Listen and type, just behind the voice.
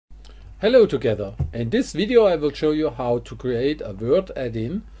Hello together. In this video I will show you how to create a Word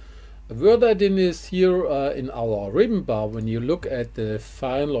add-in. A Word add-in is here in our Ribbonbar. When you look at the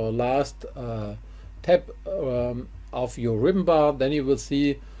final or last tab of your Ribbonbar, then you will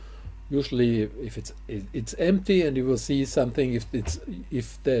see usually if it's empty, and you will see something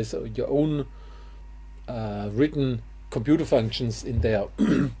if there's your own written computer functions in there.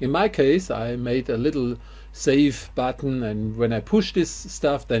 In my case, I made a little save button, and when I push this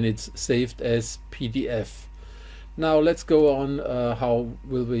stuff, then it's saved as PDF. Now let's go on how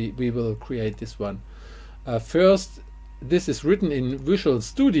will we will create this one. First, this is written in Visual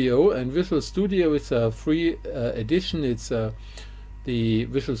Studio, and Visual Studio is a free edition. It's the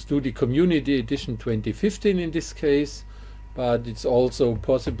Visual Studio Community Edition 2015 in this case, but it's also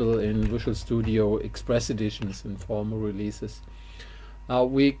possible in Visual Studio Express editions and former releases. Now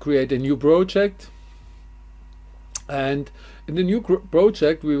we create a new project, and in the new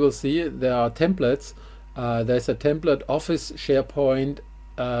project we will see there are templates. There's a template Office SharePoint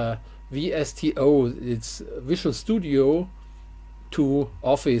VSTO. It's Visual Studio to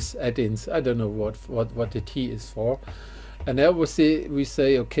Office add-ins. I don't know what the T is for. And there we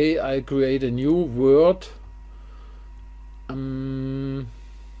say okay, I create a new Word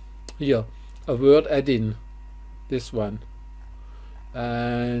here, a Word add-in, this one,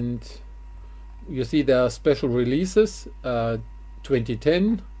 and you see there are special releases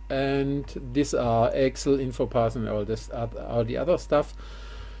 2010, and these are Excel, InfoPath, and all the other stuff.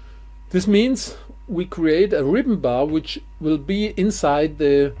 This means we create a Ribbonbar which will be inside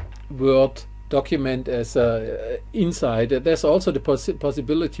the Word document as inside. There's also the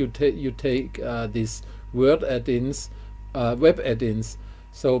possibility you take these Word add-ins, web add-ins.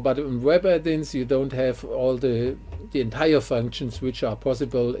 So, but in web add-ins you don't have all the entire functions which are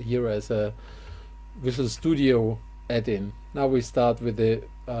possible here as a Visual Studio add-in. Now we start with the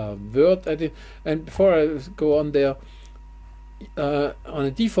Word add-in, and before I go on there, on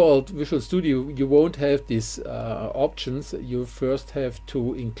a default Visual Studio you won't have these options. You first have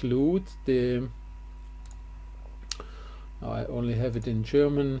to include the, I only have it in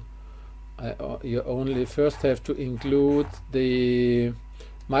German, you only first have to include the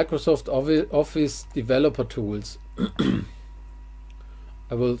Microsoft Office developer tools.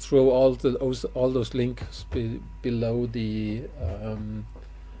 I will throw all those links below the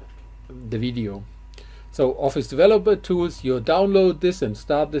video. So Office developer tools, you download this and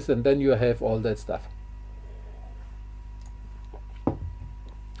start this, and then you have all that stuff.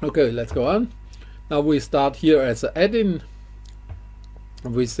 Okay, let's go on. Now we start here as an add-in.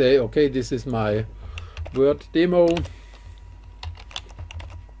 We say okay, this is my Word demo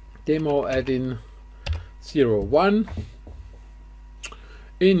add-in 01.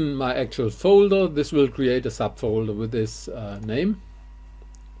 In my actual folder, this will create a subfolder with this name.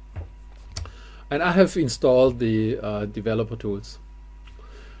 And I have installed the developer tools.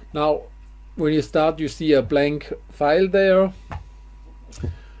 Now when you start, you see a blank file there,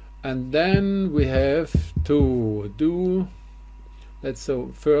 and then we have to do,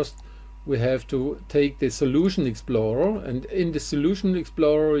 first we have to take the Solution Explorer, and in the Solution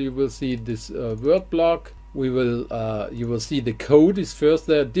Explorer you will see this Word block. You will see the code is first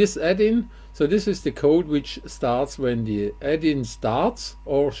there, this add-in. So this is the code which starts when the add-in starts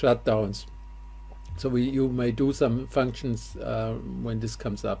or shutdowns. So you may do some functions when this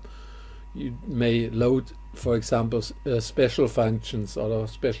comes up. You may load, for example, special functions or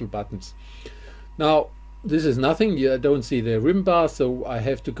special buttons. Now this is nothing. I don't see the Ribbonbar, so I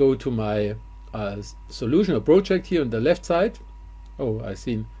have to go to my solution or project here on the left side. Oh, I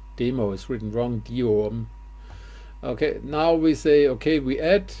see demo is written wrong. DOM. Okay, now we say okay, we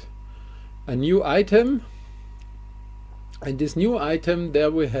add a new item, and this new item, there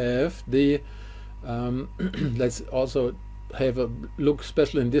we have the let's also have a look,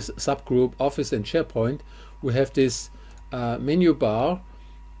 especially in this subgroup Office and SharePoint. We have this menu bar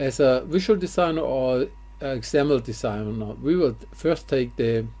as a visual designer or XML designer. We will first take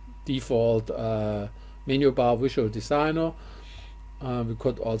the default menu bar visual designer. We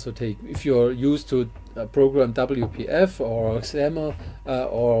could also take, if you're used to program WPF or XML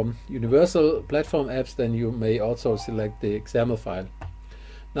or universal platform apps, then you may also select the XML file.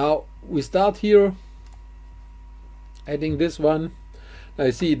 Now we start here adding this one. Now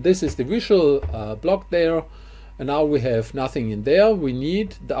you see this is the visual block there, and now we have nothing in there. We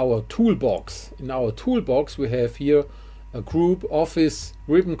need our toolbox. In our toolbox we have here a group, Office,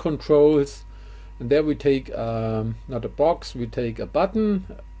 ribbon controls, and there we take not a box, we take a button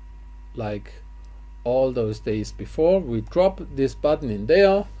like all those days before. We drop this button in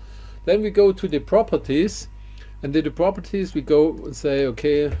there, then we go to the properties, And in the properties we go and say,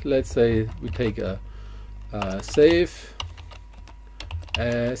 okay, let's say we take a save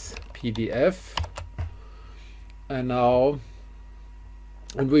as PDF, and now,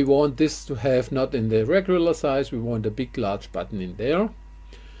 and we want this to have not in the regular size, we want a big large button in there.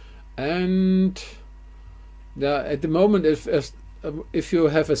 And at the moment, if you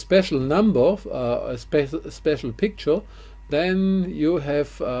have a special number, a special picture, then you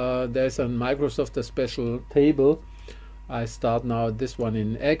have there's on Microsoft a special table. I start now this one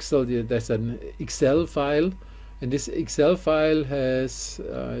in Excel. There's an Excel file, and this Excel file has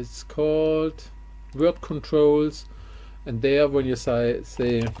it's called Word Controls, and there when you say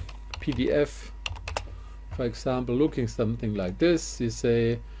PDF, for example, looking something like this, you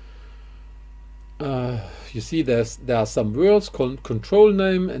say you see there are some words called control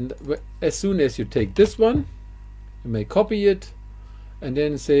name, and as soon as you take this one, you may copy it and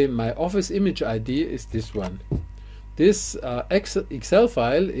then say my Office image ID is this one. This Excel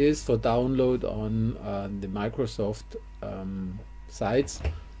file is for download on the Microsoft sites.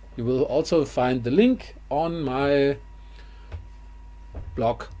 You will also find the link on my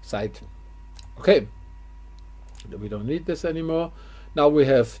blog site. Okay, we don't need this anymore. Now we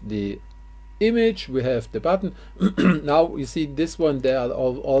have the image, we have the button. Now you see this one, there are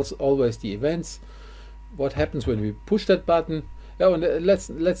always the events. What happens when we push that button? Oh, and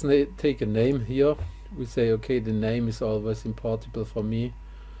let's take a name here. We say, okay, the name is always important for me.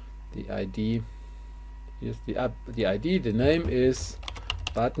 The ID. Here's the ID. The name is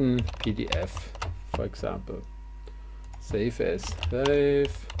button PDF, for example. Save as PDF.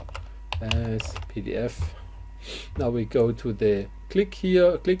 Now we go to the click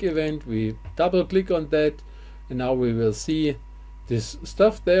here, click event. We double click on that, and now we will see this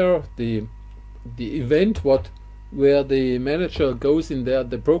stuff there. The event where the manager goes in there,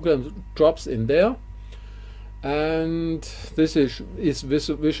 the program drops in there, and this is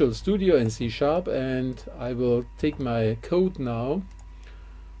Visual Studio in C#, and I will take my code now,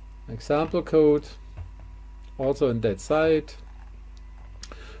 example code, also in that site.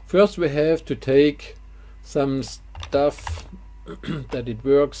 First we have to take some stuff that it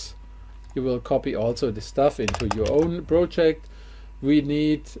works. You will copy also the stuff into your own project. We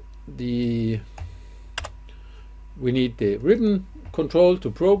need the ribbon control to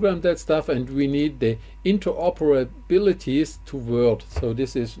program that stuff, and we need the interoperabilities to Word. So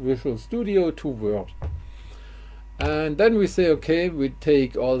this is Visual Studio to Word. And then we say, okay, we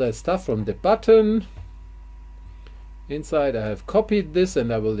take all that stuff from the button. Inside I have copied this,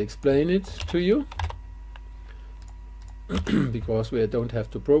 and I will explain it to you because we don't have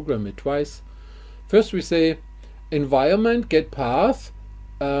to program it twice. First we say environment get path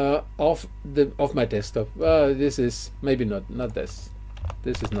of my desktop. This is maybe not this.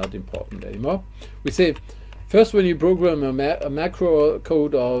 This is not important anymore. We say first, when you program a macro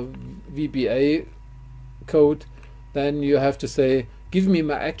code or VBA code, then you have to say, give me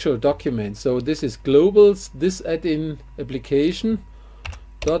my actual document. So this is globals this add-in application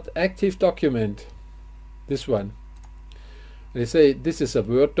dot active document. This one. They say this is a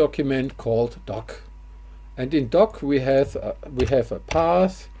Word document called doc. And in doc we have a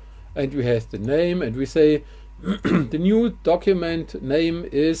path, and we have the name, and we say the new document name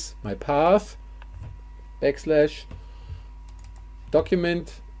is my path /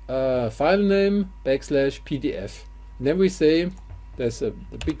 document file name / PDF. And then we say there's a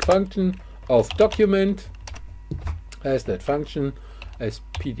big function of document as that function as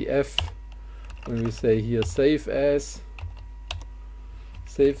PDF. When we say here save as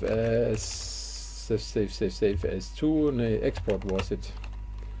 2, no, export was it.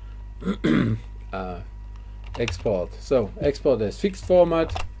 Export. So export as fixed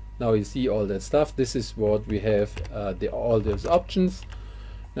format. Now you see all that stuff. This is what we have, all those options.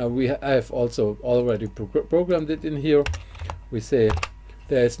 Now I have also already programmed it in here. We say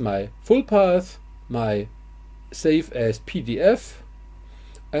there's my full path, my save as PDF,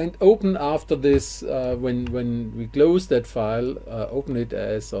 and open after this. When we close that file, open it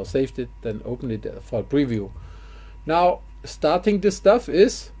as, or saved it, then open it for preview. Now starting this stuff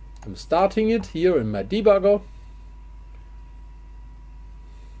is, I'm starting it here in my debugger.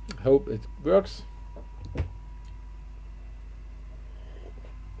 I hope it works.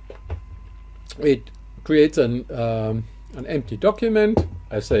 It creates an empty document.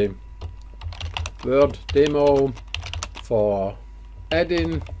 I say Word demo for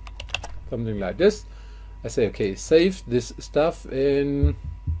add-in, something like this. I say, okay, save this stuff in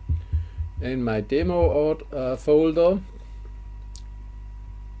my demo folder.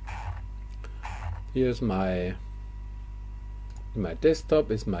 Here's my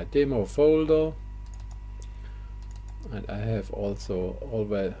desktop is my demo folder. and I have also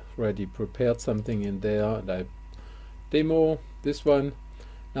already prepared something in there, and I demo this one.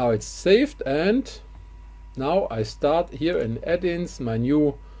 Now it's saved, and now I start here in add-ins my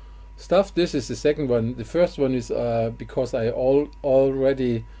new stuff. This is the second one. The first one is because I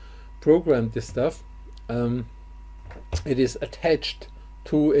already programmed this stuff. It is attached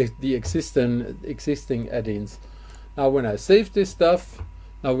to the existing add-ins. Now when I save this stuff,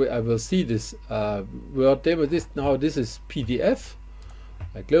 now I will see this Word demo. This is PDF.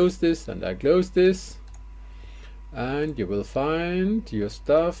 I close this and I close this, and you will find your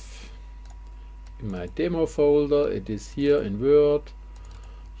stuff in my demo folder. It is here in Word.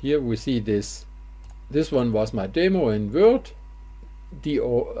 Here we see this. This one was my demo in Word,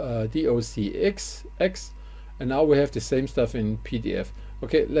 docx, and now we have the same stuff in PDF.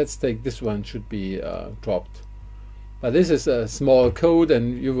 Okay, let's take this one, should be dropped. But this is a small code,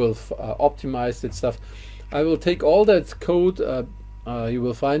 and you will optimize that stuff. I will take all that code. You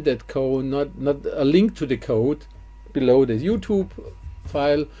will find that code, not a link to the code below the YouTube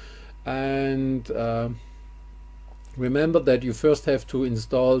file, and remember that you first have to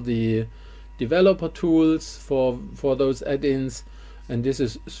install the developer tools for those add-ins, and this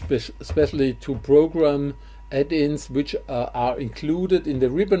is especially to program add-ins which are included in the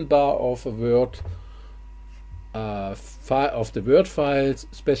Ribbonbar of a Word the Word files,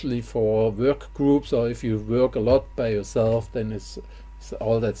 especially for work groups, or if you work a lot by yourself, then it's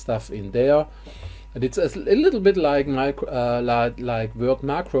all that stuff in there. And it's a little bit like Word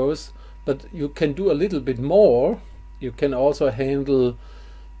macros, but you can do a little bit more. You can also handle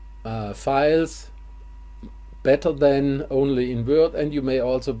files better than only in Word, and you may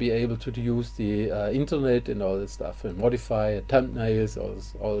also be able to use the internet and all that stuff, and modify thumbnails,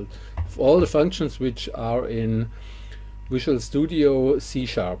 all the functions which are in Visual Studio C#.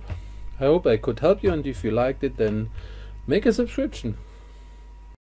 I hope I could help you, and if you liked it, then make a subscription.